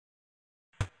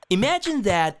Imagine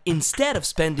that instead of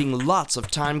spending lots of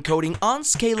time coding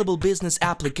unscalable business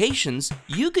applications,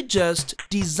 you could just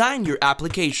design your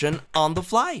application on the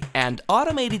fly and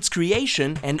automate its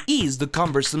creation and ease the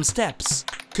cumbersome steps.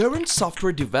 Current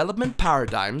software development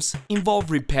paradigms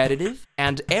involve repetitive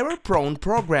and error-prone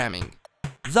programming,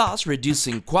 thus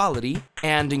reducing quality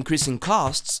and increasing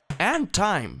costs and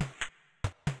time.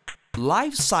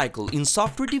 Life cycle in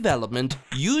software development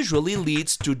usually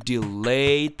leads to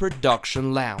delayed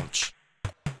production launch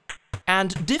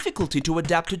and difficulty to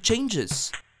adapt to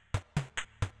changes.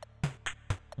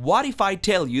 What if I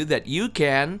tell you that you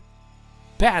can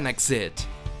Panax it?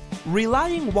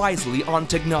 Relying wisely on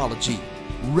technology,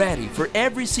 ready for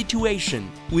every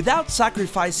situation without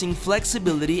sacrificing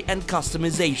flexibility and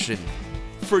customization.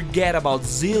 Forget about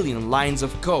zillion lines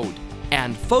of code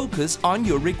and focus on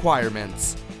your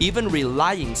requirements, even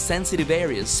relying sensitive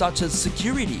areas such as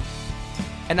security,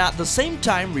 and at the same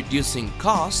time reducing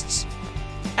costs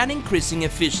and increasing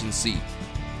efficiency,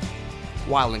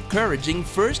 while encouraging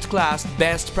first-class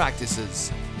best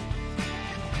practices.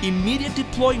 Immediate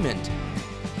deployment,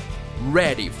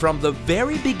 ready from the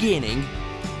very beginning,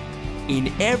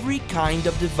 in every kind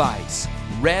of device,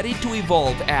 ready to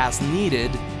evolve as needed,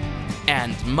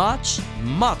 and much,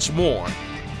 much more.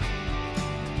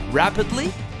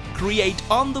 Rapidly create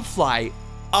on-the-fly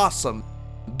awesome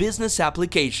business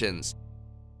applications.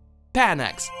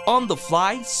 Panax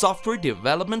on-the-fly software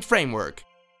development framework.